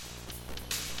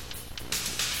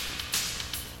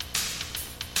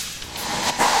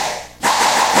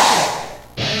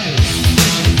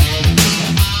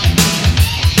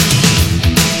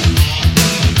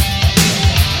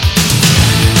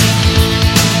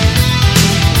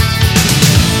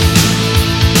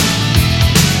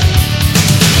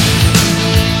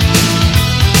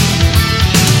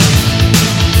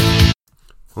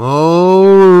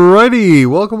Hey,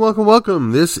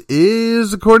 welcome. This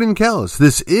is According to Callus.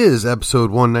 This is episode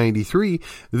 193.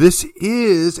 This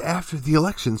is after the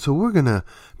election, so we're going to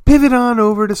pivot on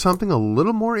over to something a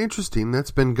little more interesting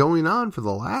that's been going on for the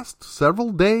last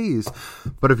several days.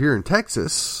 But if you're in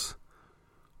Texas,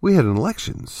 we had an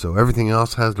election, so everything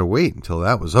else has to wait until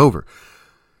that was over.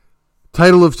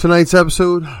 Title of tonight's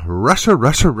episode,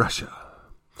 Russia.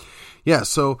 Yeah,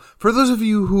 so for those of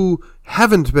you who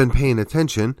haven't been paying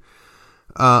attention,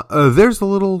 there's a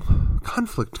little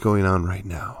conflict going on right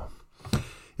now.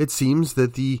 It seems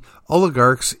that the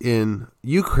oligarchs in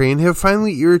Ukraine have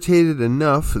finally irritated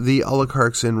enough the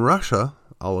oligarchs in Russia,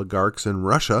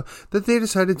 that they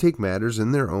decided to take matters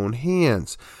in their own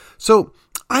hands. So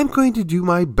I'm going to do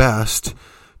my best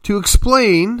to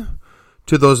explain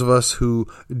to those of us who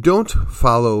don't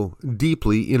follow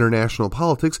deeply international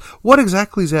politics what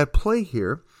exactly is at play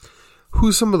here,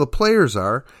 who some of the players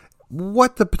are,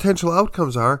 what the potential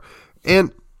outcomes are,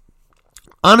 and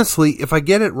honestly, if I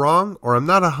get it wrong or I'm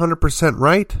not 100%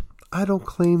 right, I don't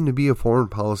claim to be a foreign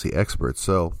policy expert,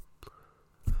 so,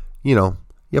 you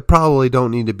probably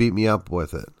don't need to beat me up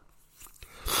with it.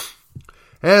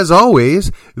 As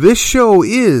always, this show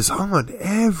is on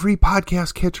every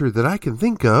podcast catcher that I can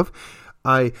think of.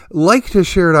 I like to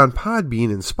share it on Podbean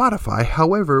and Spotify.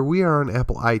 However, we are on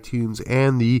Apple iTunes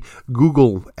and the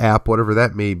Google app, whatever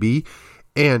that may be,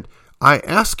 and I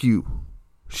ask you,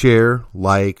 share,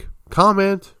 like,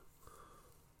 comment,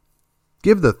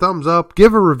 give the thumbs up,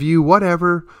 give a review,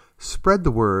 whatever. Spread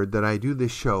the word that I do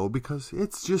this show because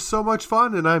it's just so much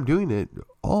fun and I'm doing it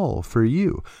all for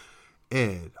you.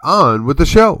 And on with the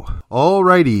show.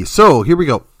 Alrighty, so here we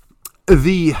go.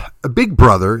 The big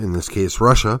brother, in this case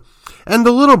Russia, and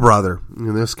the little brother,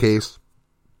 in this case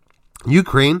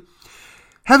Ukraine,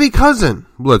 have a cousin,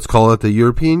 let's call it the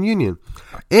European Union,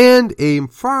 and a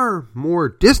far more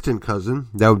distant cousin,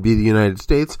 that would be the United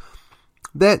States,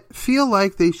 that feel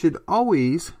like they should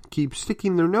always keep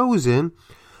sticking their nose in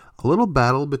a little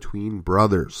battle between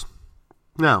brothers.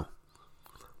 Now,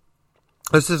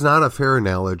 this is not a fair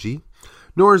analogy,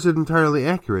 nor is it entirely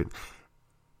accurate.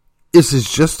 This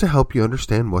is just to help you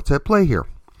understand what's at play here.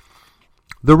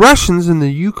 The Russians and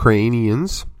the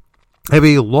Ukrainians have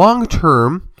a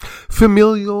long-term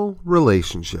familial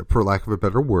relationship, for lack of a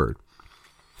better word.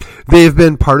 They have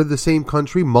been part of the same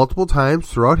country multiple times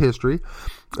throughout history.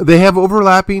 They have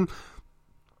overlapping,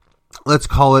 let's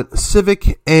call it,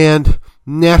 civic and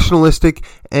nationalistic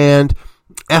and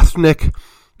ethnic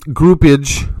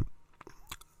groupage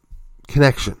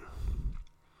connection.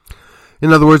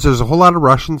 In other words, there's a whole lot of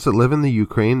Russians that live in the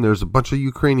Ukraine. There's a bunch of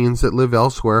Ukrainians that live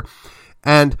elsewhere.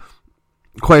 And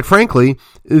quite frankly,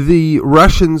 the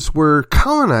Russians were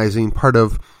colonizing part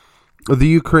of the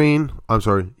Ukraine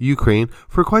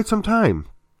for quite some time.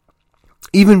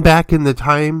 Even back in the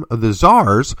time of the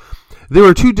Tsars, they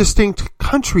were two distinct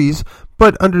countries,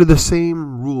 but under the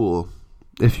same rule,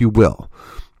 if you will.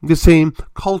 The same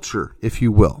culture, if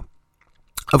you will.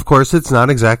 Of course, it's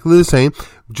not exactly the same.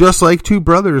 Just like two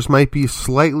brothers might be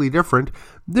slightly different,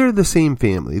 they're the same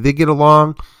family. They get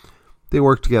along, they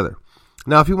work together.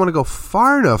 Now, if you want to go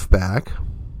far enough back,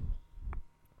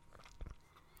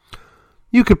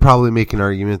 you could probably make an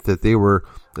argument that they were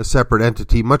a separate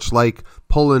entity, much like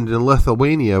Poland and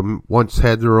Lithuania once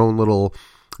had their own little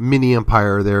mini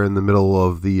empire there in the middle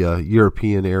of the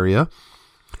European area.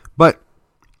 But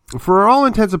for all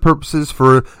intents and purposes,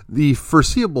 for the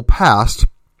foreseeable past,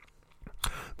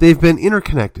 they've been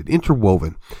interconnected,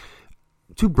 interwoven.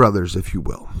 Two brothers, if you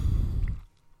will.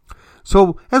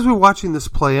 So, as we're watching this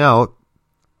play out,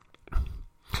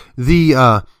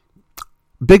 the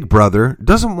big brother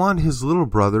doesn't want his little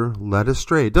brother led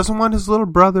astray. Doesn't want his little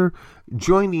brother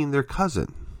joining their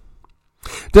cousin.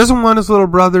 Doesn't want his little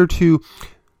brother to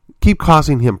keep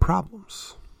causing him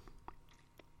problems.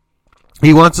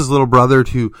 He wants his little brother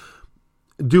to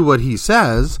do what he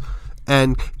says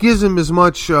and gives him as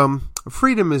much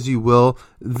freedom as you will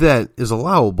that is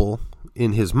allowable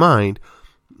in his mind,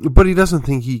 but he doesn't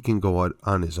think he can go out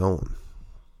on his own.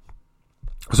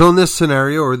 So in this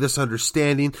scenario, or this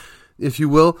understanding, if you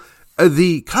will,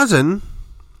 the cousin,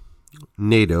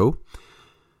 NATO,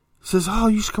 says, oh,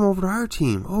 you should come over to our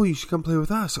team. Oh, you should come play with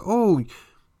us. Oh,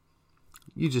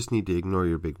 you just need to ignore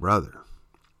your big brother.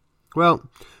 Well,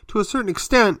 to a certain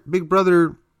extent, big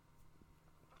brother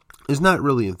is not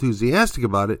really enthusiastic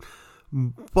about it,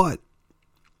 but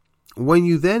when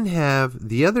you then have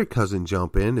the other cousin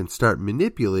jump in and start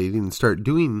manipulating and start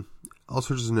doing all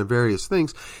sorts of various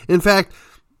things, in fact,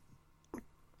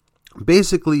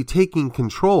 basically taking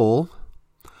control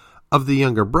of the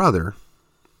younger brother,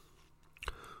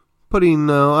 putting,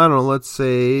 let's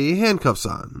say handcuffs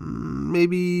on,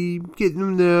 maybe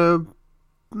getting them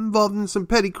involved in some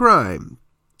petty crime,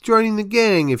 joining the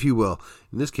gang, if you will.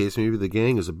 In this case, maybe the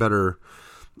gang is a better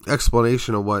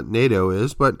explanation of what NATO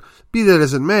is, but be that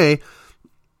as it may,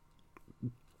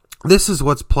 this is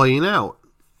what's playing out.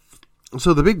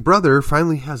 So the big brother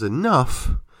finally has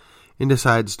enough and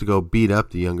decides to go beat up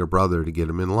the younger brother to get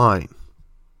him in line.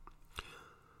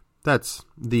 That's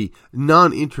the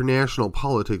non-international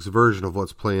politics version of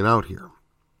what's playing out here.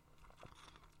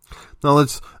 Now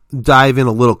let's dive in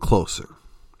a little closer.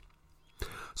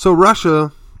 So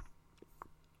Russia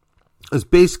has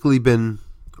basically been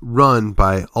run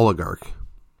by oligarch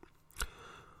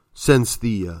since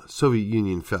the Soviet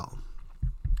Union fell.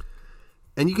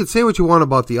 And you can say what you want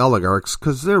about the oligarchs,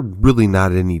 because they're really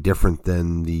not any different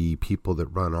than the people that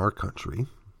run our country,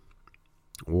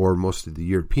 or most of the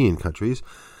European countries.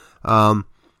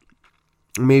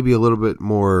 Maybe a little bit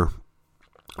more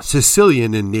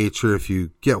Sicilian in nature, if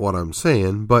you get what I'm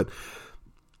saying. But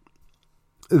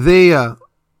they,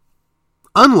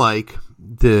 unlike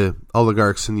the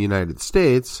oligarchs in the United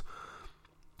States,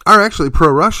 are actually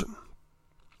pro-Russian.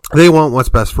 They want what's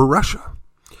best for Russia.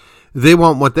 They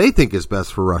want what they think is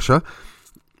best for Russia,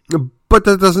 but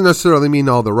that doesn't necessarily mean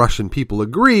all the Russian people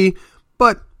agree.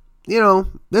 But, there's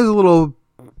a little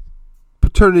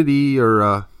paternity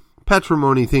or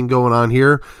patrimony thing going on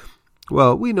here.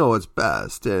 Well, we know what's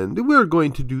best, and we're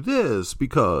going to do this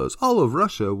because all of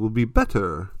Russia will be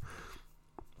better.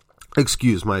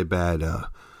 Excuse my bad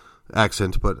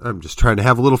accent, but I'm just trying to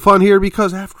have a little fun here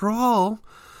because, after all,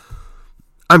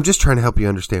 I'm just trying to help you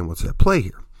understand what's at play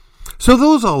here. So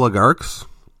those oligarchs,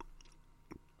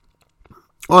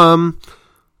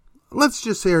 let's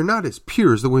just say, are not as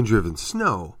pure as the wind-driven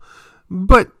snow,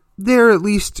 but they're at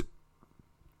least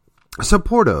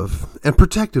supportive and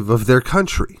protective of their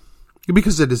country,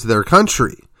 because it is their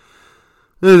country.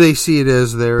 They see it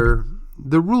as the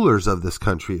rulers of this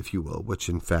country, if you will, which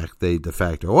in fact they de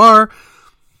facto are.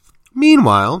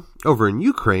 Meanwhile, over in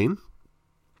Ukraine,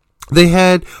 they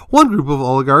had one group of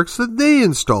oligarchs that they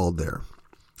installed there.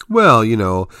 Well,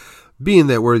 being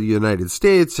that we're the United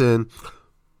States and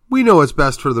we know what's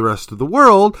best for the rest of the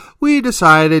world, we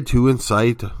decided to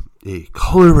incite a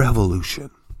color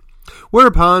revolution.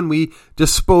 Whereupon we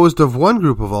disposed of one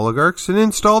group of oligarchs and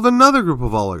installed another group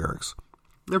of oligarchs.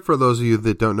 And for those of you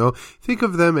that don't know, think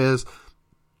of them as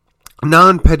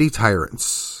non-petty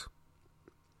tyrants.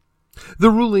 The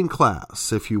ruling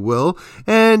class, if you will.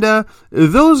 And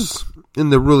those in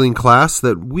the ruling class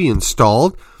that we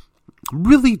installed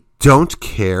really don't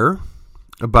care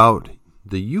about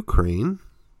the Ukrainian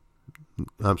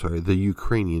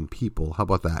people. How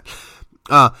about that?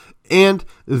 And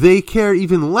they care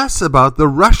even less about the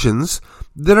Russians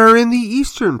that are in the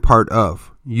eastern part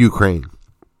of Ukraine.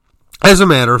 As a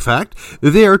matter of fact,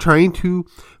 they are trying to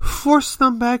force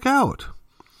them back out.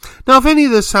 Now, if any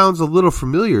of this sounds a little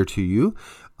familiar to you,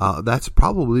 that's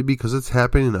probably because it's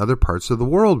happening in other parts of the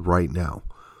world right now.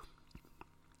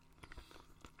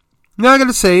 Now, I got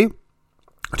to say,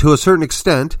 to a certain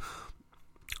extent,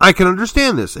 I can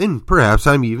understand this, and perhaps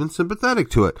I'm even sympathetic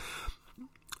to it.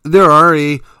 There are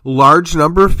a large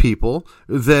number of people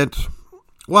that,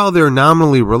 while they're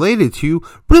nominally related to you,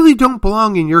 really don't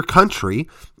belong in your country,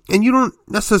 and you don't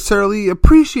necessarily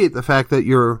appreciate the fact that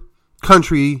your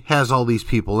country has all these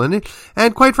people in it,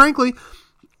 and quite frankly,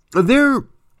 they're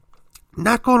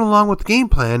not going along with the game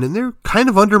plan, and they're kind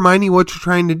of undermining what you're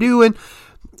trying to do, and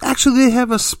actually they have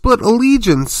a split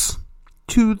allegiance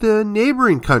to the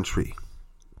neighboring country.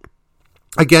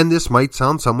 Again, this might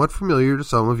sound somewhat familiar to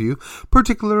some of you,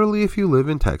 particularly if you live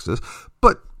in Texas,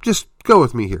 but just go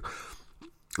with me here.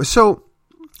 So,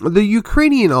 the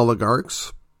Ukrainian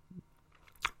oligarchs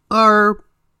are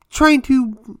trying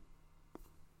to,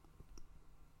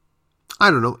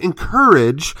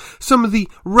 encourage some of the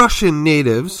Russian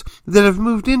natives that have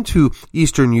moved into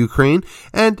eastern Ukraine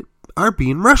and are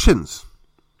being Russians.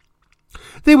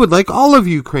 They would like all of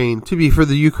Ukraine to be for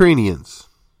the Ukrainians.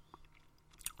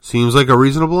 Seems like a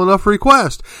reasonable enough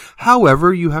request.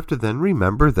 However, you have to then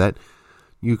remember that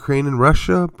Ukraine and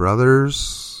Russia,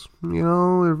 brothers,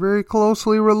 they're very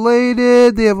closely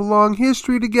related. They have a long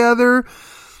history together.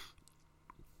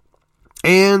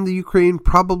 And the Ukraine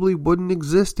probably wouldn't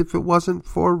exist if it wasn't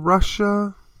for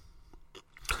Russia.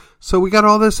 So we got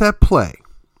all this at play.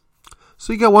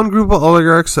 So you got one group of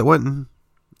oligarchs that went and,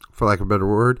 for lack of a better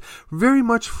word, very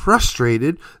much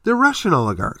frustrated the Russian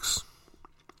oligarchs.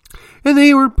 And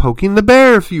they were poking the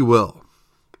bear, if you will.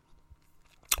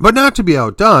 But not to be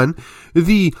outdone,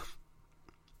 the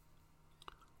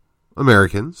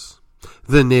Americans,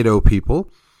 the NATO people,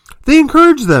 They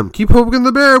encourage them. Keep poking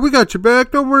the bear. We got your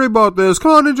back. Don't worry about this.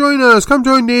 Come on and join us. Come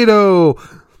join NATO.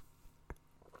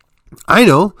 I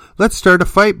know. Let's start a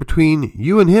fight between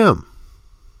you and him.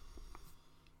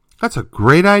 That's a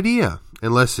great idea.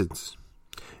 Unless it's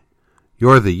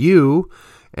you're the you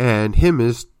and him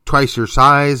is twice your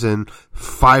size and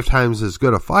 5 times as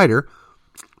good a fighter.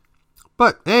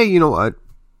 But, hey, you know what?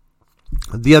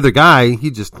 The other guy,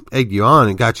 he just egged you on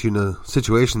and got you in a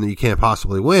situation that you can't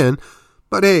possibly win.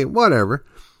 But, hey, whatever.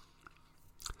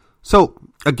 So,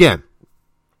 again,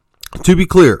 to be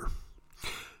clear,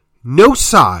 no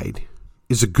side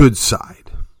is a good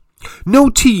side. No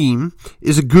team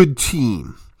is a good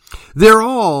team. They're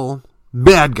all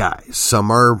bad guys. Some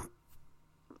are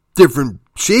different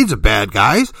shades of bad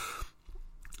guys.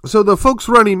 So the folks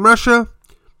running Russia,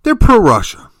 they're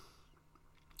pro-Russia.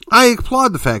 I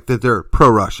applaud the fact that they're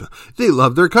pro-Russia. They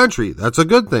love their country. That's a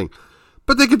good thing.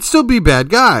 But they could still be bad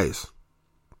guys.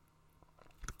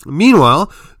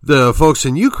 Meanwhile, the folks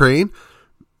in Ukraine,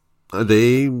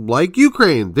 they like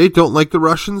Ukraine. They don't like the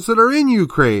Russians that are in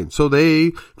Ukraine. So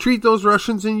they treat those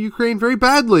Russians in Ukraine very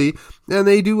badly. And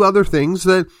they do other things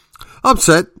that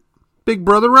upset Big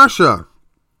Brother Russia.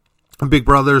 Big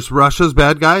Brother's Russia's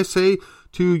bad guys say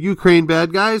to Ukraine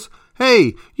bad guys,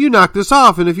 hey, you knock this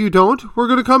off, and if you don't, we're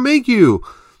going to come make you.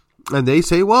 And they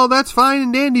say, well, that's fine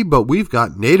and dandy, but we've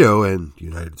got NATO and the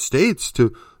United States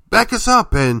to back us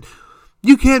up, and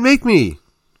you can't make me.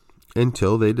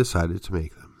 Until they decided to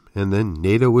make them. And then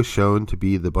NATO was shown to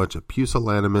be the bunch of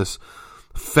pusillanimous,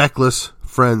 feckless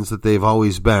friends that they've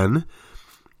always been,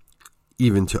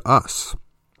 even to us.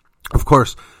 Of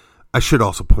course, I should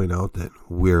also point out that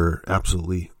we're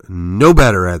absolutely no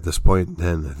better at this point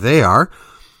than they are.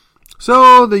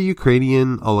 So the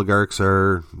Ukrainian oligarchs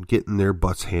are getting their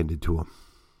butts handed to them.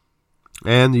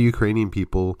 And the Ukrainian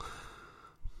people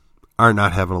are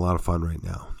not having a lot of fun right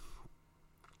now.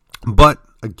 But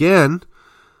again,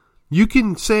 you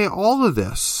can say all of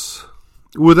this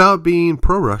without being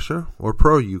pro-Russia or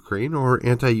pro-Ukraine or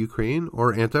anti-Ukraine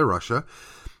or anti-Russia.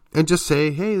 And just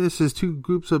say, hey, this is 2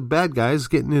 groups of bad guys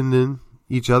getting in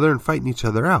each other and fighting each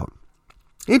other out.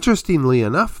 Interestingly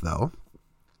enough, though,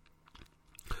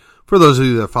 for those of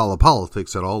you that follow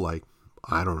politics at all, like,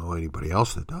 I don't know anybody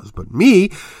else that does, but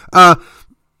me, the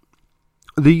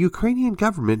Ukrainian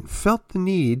government felt the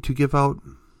need to give out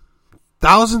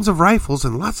thousands of rifles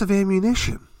and lots of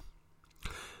ammunition.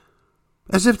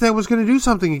 As if that was going to do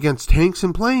something against tanks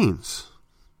and planes.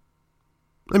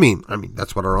 I mean,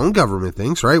 that's what our own government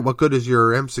thinks, right? What good is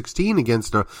your M16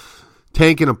 against a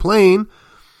tank and a plane?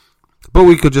 But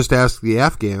we could just ask the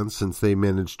Afghans, since they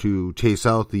managed to chase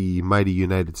out the mighty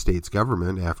United States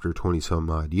government after 20-some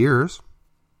odd years.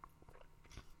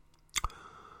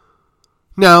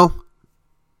 Now,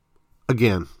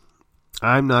 again,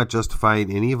 I'm not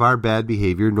justifying any of our bad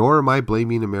behavior, nor am I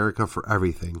blaming America for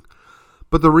everything.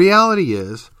 But the reality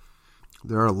is,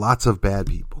 there are lots of bad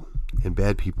people. And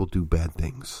bad people do bad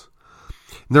things.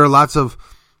 And there are lots of,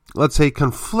 let's say,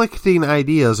 conflicting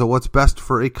ideas of what's best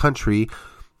for a country,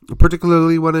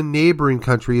 particularly when a neighboring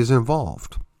country is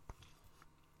involved.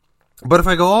 But if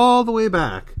I go all the way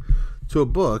back to a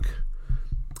book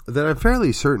that I'm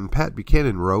fairly certain Pat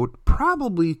Buchanan wrote,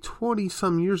 probably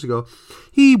 20-some years ago,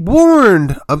 he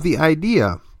warned of the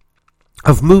idea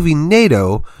of moving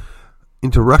NATO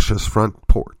into Russia's front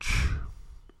porch.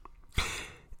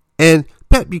 And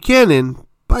Pat Buchanan,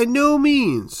 by no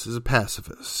means, is a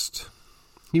pacifist.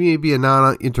 He may be a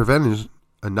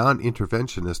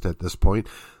non-interventionist at this point,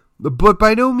 but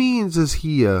by no means is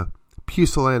he a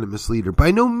pusillanimous leader.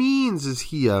 By no means is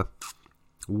he a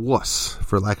wuss,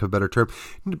 for lack of a better term.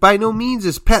 By no means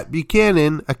is Pat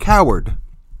Buchanan a coward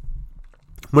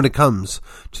when it comes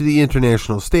to the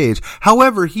international stage.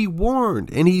 However, he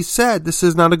warned and he said this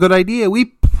is not a good idea. We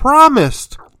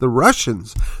promised the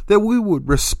Russians that we would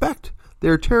respect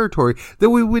their territory,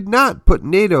 that we would not put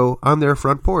NATO on their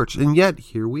front porch. And yet,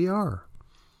 here we are.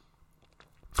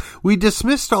 We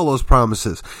dismissed all those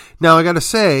promises. Now, I got to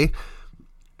say,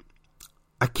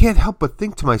 I can't help but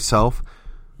think to myself,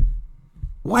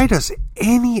 why does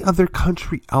any other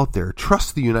country out there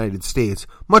trust the United States,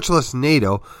 much less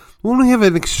NATO, when we have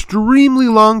an extremely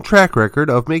long track record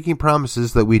of making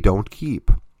promises that we don't keep?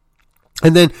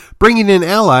 And then bringing in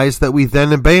allies that we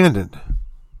then abandoned.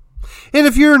 And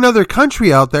if you're another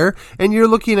country out there and you're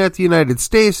looking at the United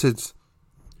States, it's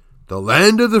the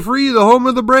land of the free, the home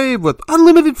of the brave, with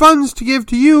unlimited funds to give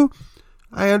to you.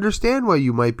 I understand why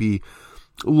you might be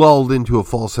lulled into a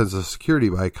false sense of security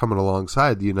by coming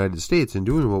alongside the United States and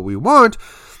doing what we want.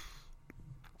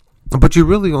 But you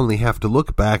really only have to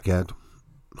look back at,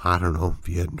 I don't know,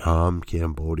 Vietnam,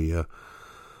 Cambodia,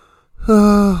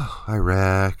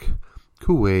 Iraq,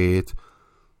 Kuwait,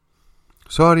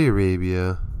 Saudi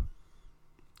Arabia,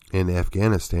 and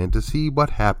Afghanistan to see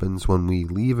what happens when we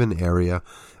leave an area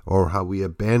or how we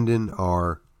abandon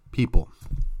our people.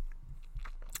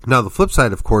 Now, the flip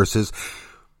side, of course, is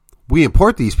we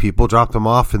import these people, drop them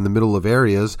off in the middle of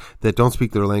areas that don't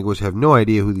speak their language, have no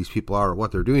idea who these people are or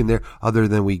what they're doing there, other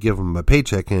than we give them a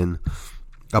paycheck and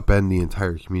upend the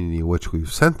entire community in which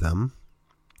we've sent them.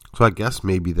 So I guess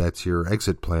maybe that's your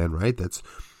exit plan, right? That's,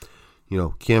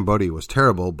 Cambodia was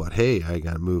terrible, but hey, I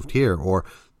got moved here. Or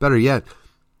better yet,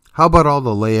 how about all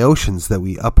the Laotians that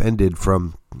we upended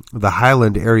from the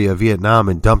highland area of Vietnam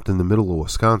and dumped in the middle of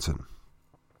Wisconsin?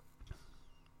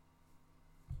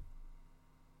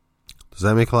 Does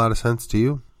that make a lot of sense to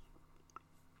you?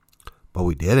 But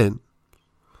we didn't.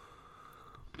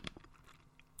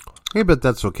 Hey, but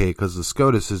that's okay, because the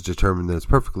SCOTUS has determined that it's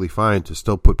perfectly fine to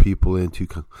still put people into,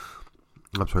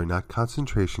 not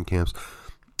concentration camps,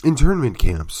 internment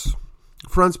camps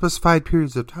for unspecified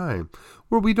periods of time,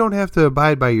 where we don't have to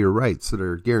abide by your rights that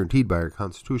are guaranteed by our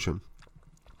Constitution.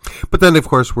 But then, of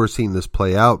course, we're seeing this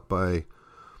play out by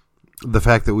the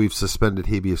fact that we've suspended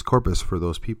habeas corpus for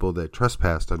those people that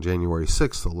trespassed on January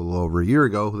 6th, a little over a year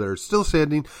ago, that are still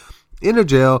standing in a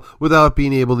jail without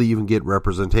being able to even get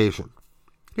representation.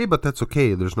 Hey, but that's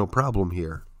okay. There's no problem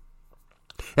here.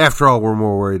 After all, we're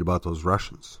more worried about those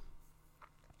Russians.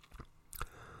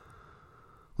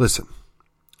 Listen,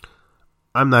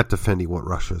 I'm not defending what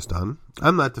Russia's done.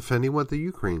 I'm not defending what the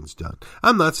Ukraine's done.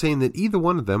 I'm not saying that either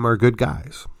one of them are good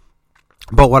guys.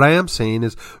 But what I am saying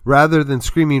is, rather than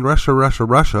screaming Russia, Russia,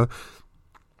 Russia,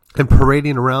 and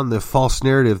parading around the false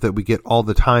narrative that we get all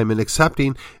the time and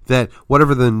accepting that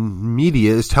whatever the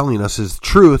media is telling us is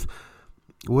truth,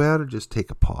 we ought to just take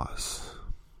a pause.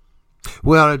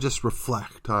 We ought to just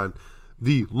reflect on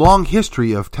the long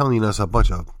history of telling us a bunch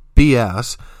of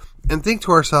BS and think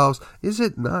to ourselves, is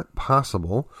it not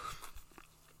possible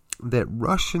that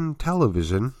Russian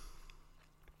television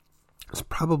is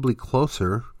probably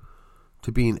closer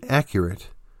to being accurate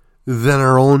than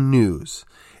our own news?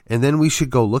 And then we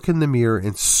should go look in the mirror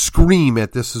and scream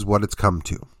at this is what it's come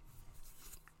to.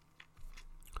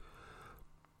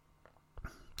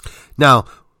 Now,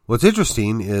 what's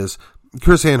interesting is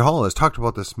KrisAnne Hall has talked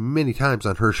about this many times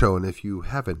on her show, and if you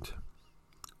haven't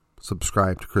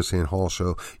subscribed to KrisAnne Hall's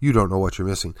show, you don't know what you're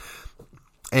missing.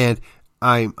 And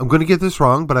I'm going to get this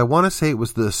wrong, but I want to say it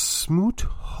was the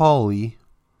Smoot-Hawley.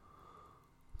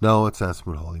 No, it's not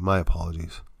Smoot-Hawley. My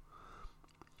apologies.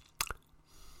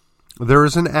 There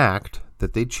is an act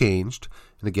that they changed,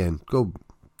 and again, go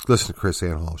listen to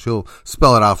KrisAnne Hall. She'll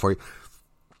spell it out for you.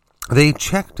 They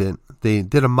checked it. They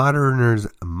did a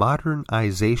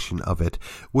modernization of it,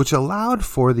 which allowed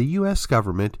for the U.S.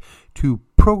 government to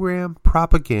program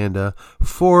propaganda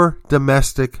for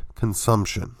domestic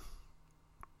consumption.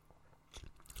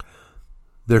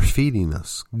 They're feeding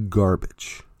us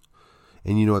garbage.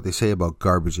 And you know what they say about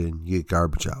garbage in, you get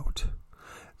garbage out.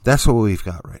 That's what we've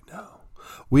got right now.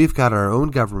 We've got our own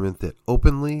government that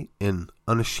openly and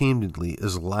unashamedly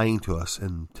is lying to us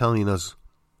and telling us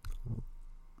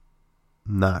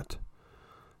not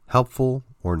helpful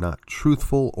or not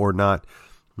truthful or not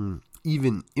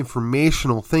even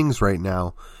informational things right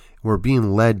now. We're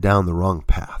being led down the wrong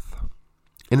path.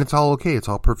 And it's all okay. It's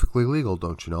all perfectly legal,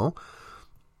 don't you know?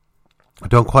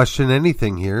 Don't question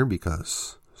anything here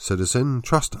because, citizen,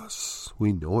 trust us.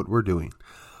 We know what we're doing.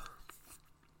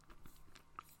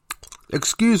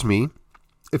 Excuse me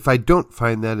if I don't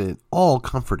find that at all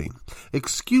comforting.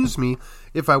 Excuse me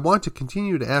if I want to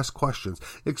continue to ask questions.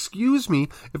 Excuse me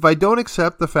if I don't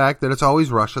accept the fact that it's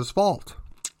always Russia's fault.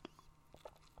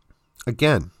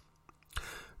 Again,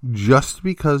 just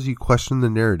because you question the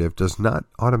narrative does not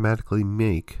automatically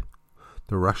make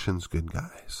the Russians good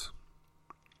guys.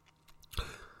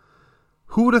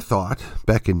 Who would have thought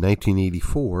back in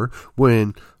 1984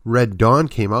 when Red Dawn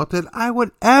came out that I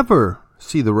would ever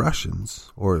see the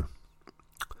Russians or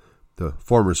the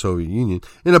former Soviet Union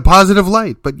in a positive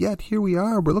light? But yet here we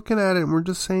are. We're looking at it and we're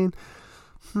just saying,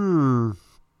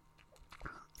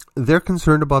 they're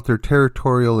concerned about their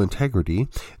territorial integrity.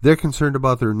 They're concerned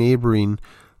about their neighboring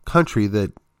country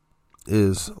that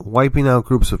is wiping out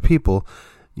groups of people.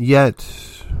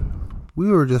 Yet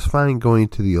we were just fine going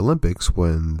to the Olympics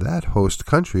when that host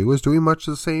country was doing much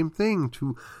the same thing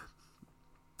to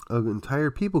an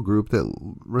entire people group that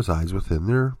resides within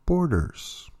their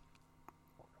borders.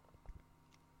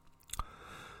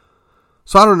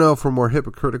 So I don't know if we're more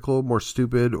hypocritical, more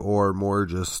stupid, or more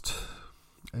just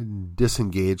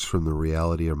disengaged from the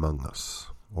reality among us,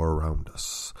 or around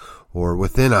us, or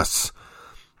within us.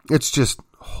 It's just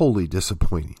wholly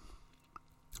disappointing.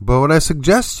 But what I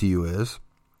suggest to you is,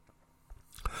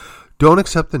 don't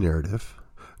accept the narrative.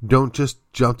 Don't just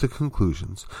jump to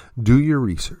conclusions. Do your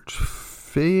research.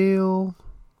 Fail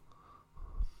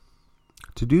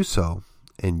to do so,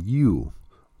 and you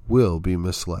will be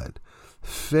misled.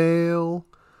 Fail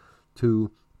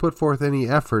to put forth any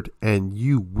effort, and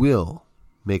you will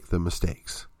make the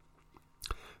mistakes.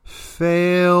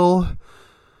 Fail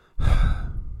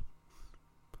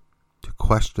to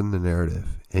question the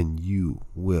narrative, and you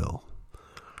will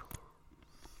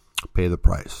pay the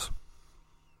price.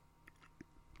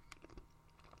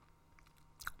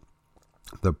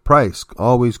 The price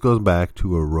always goes back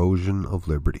to erosion of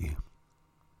liberty.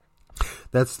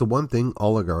 That's the one thing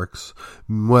oligarchs,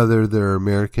 whether they're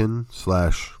American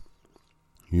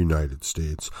 / United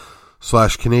States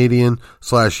 / Canadian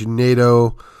 /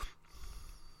 NATO,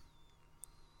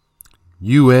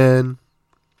 UN,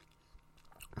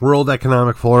 World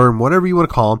Economic Forum, whatever you want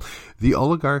to call them, the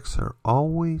oligarchs are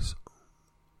always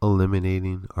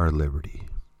eliminating our liberty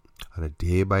on a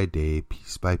day-by-day,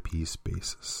 piece-by-piece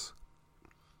basis.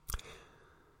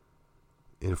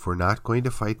 And if we're not going to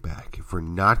fight back, if we're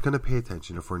not going to pay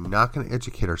attention, if we're not going to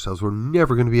educate ourselves, we're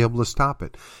never going to be able to stop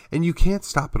it. And you can't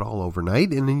stop it all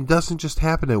overnight, and it doesn't just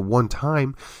happen at one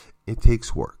time. It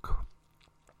takes work.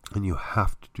 And you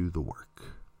have to do the work.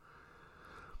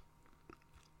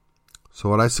 So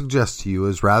what I suggest to you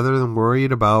is, rather than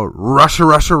worried about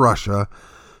Russia,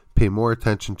 pay more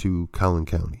attention to Collin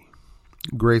County,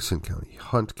 Grayson County,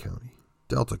 Hunt County,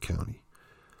 Delta County,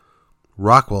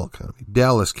 Rockwell County,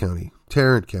 Dallas County,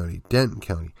 Tarrant County, Denton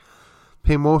County.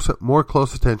 Pay more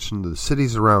close attention to the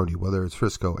cities around you, whether it's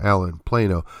Frisco, Allen,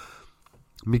 Plano,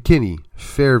 McKinney,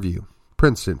 Fairview,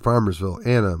 Princeton, Farmersville,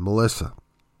 Anna, Melissa,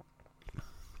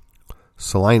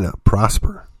 Salina,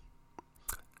 Prosper,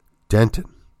 Denton,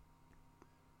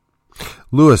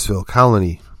 Louisville,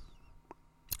 Colony,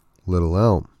 Little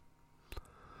Elm.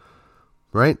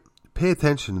 Right? Pay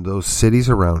attention to those cities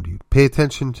around you. Pay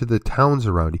attention to the towns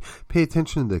around you. Pay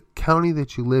attention to the county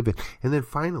that you live in. And then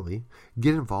finally,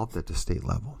 get involved at the state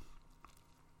level.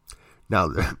 Now,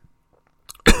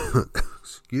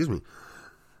 excuse me.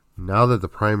 Now that the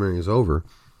primary is over,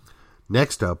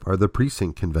 next up are the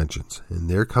precinct conventions. And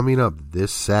they're coming up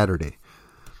this Saturday.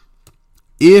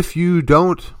 If you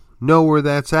don't know where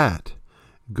that's at,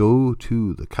 go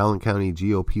to the Collin County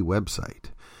GOP website.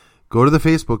 Go to the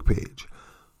Facebook page.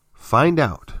 Find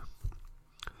out.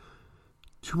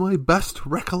 To my best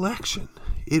recollection,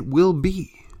 it will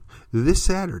be this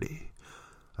Saturday,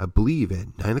 I believe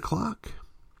at 9 o'clock.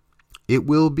 It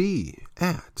will be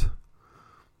at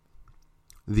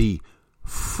the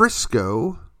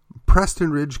Frisco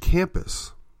Preston Ridge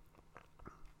campus.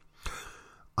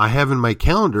 I have in my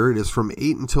calendar, it is from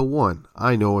 8 until 1.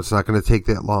 I know it's not going to take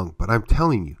that long, but I'm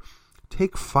telling you,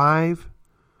 take 5,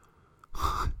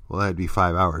 well, that'd be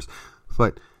 5 hours,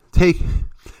 but Take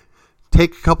a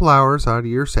couple hours out of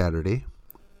your Saturday,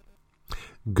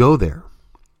 go there,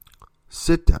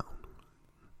 sit down,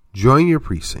 join your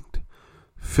precinct,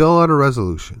 fill out a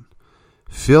resolution,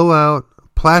 fill out a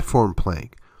platform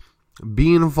plank,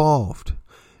 be involved,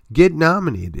 get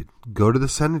nominated, go to the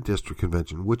Senate District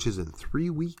Convention, which is in 3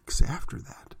 weeks after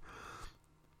that.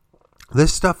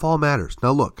 This stuff all matters.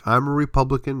 Now look, I'm a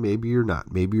Republican, maybe you're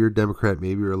not, maybe you're a Democrat,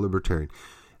 maybe you're a Libertarian.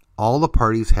 All the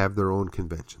parties have their own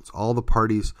conventions. All the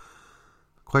parties,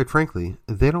 quite frankly,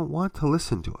 they don't want to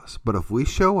listen to us. But if we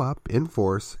show up in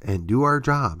force and do our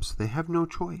jobs, they have no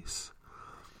choice.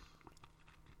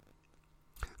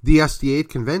 The SD8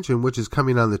 convention, which is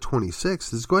coming on the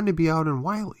 26th, is going to be out in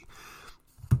Wiley.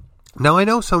 Now, I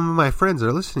know some of my friends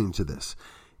are listening to this.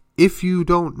 If you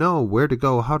don't know where to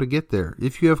go, how to get there,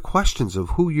 if you have questions of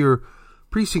who your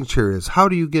precinct chair is, how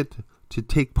do you get to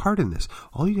take part in this,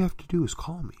 all you have to do is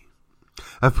call me.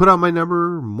 I've put out my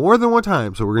number more than one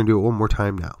time, so we're going to do it one more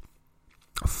time now.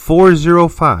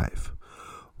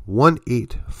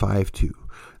 405-1852.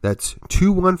 That's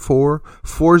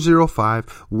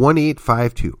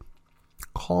 214-405-1852.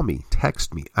 Call me,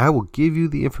 text me. I will give you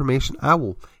the information. I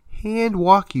will hand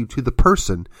walk you to the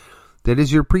person that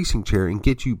is your precinct chair and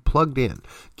get you plugged in.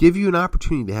 Give you an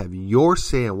opportunity to have your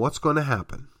say on what's going to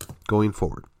happen going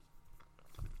forward.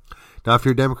 Now, if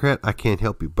you're a Democrat, I can't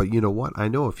help you. But you know what? I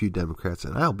know a few Democrats,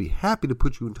 and I'll be happy to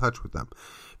put you in touch with them.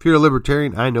 If you're a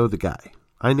Libertarian, I know the guy.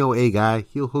 I know a guy.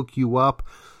 He'll hook you up.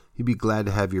 He'd be glad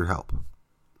to have your help.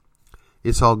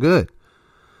 It's all good.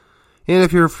 And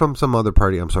if you're from some other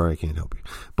party, I'm sorry I can't help you.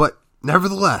 But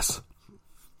nevertheless,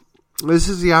 this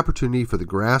is the opportunity for the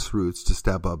grassroots to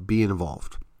step up, be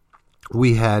involved.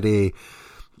 We had a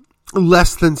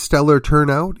less than stellar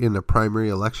turnout in the primary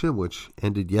election, which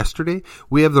ended yesterday.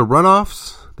 We have the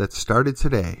runoffs that started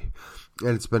today.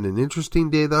 And it's been an interesting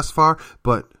day thus far.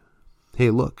 But, hey,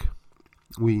 look,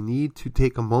 we need to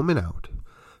take a moment out,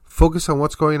 focus on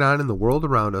what's going on in the world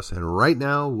around us. And right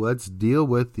now, let's deal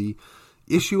with the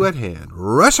issue at hand.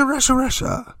 Russia, Russia,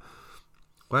 Russia.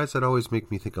 Why does that always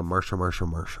make me think of Marsha, Marsha,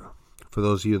 Marsha? For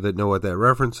those of you that know what that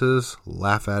reference is,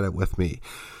 laugh at it with me.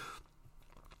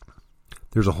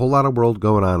 There's a whole lot of world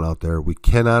going on out there. We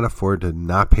cannot afford to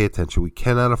not pay attention. We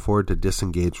cannot afford to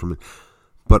disengage from it.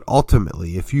 But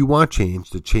ultimately, if you want change,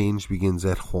 the change begins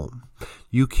at home.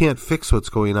 You can't fix what's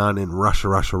going on in Russia,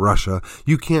 Russia, Russia.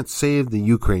 You can't save the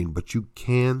Ukraine, but you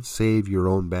can save your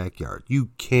own backyard. You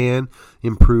can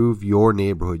improve your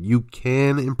neighborhood. You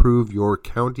can improve your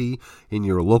county and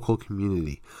your local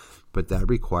community. But that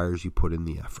requires you put in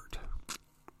the effort.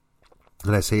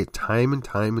 And I say it time and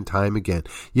time and time again.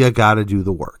 You got to do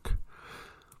the work.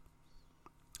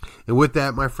 And with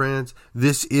that, my friends,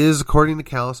 this is, according to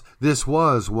Callus, this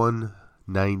was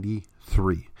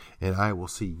 193. And I will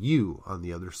see you on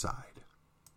the other side.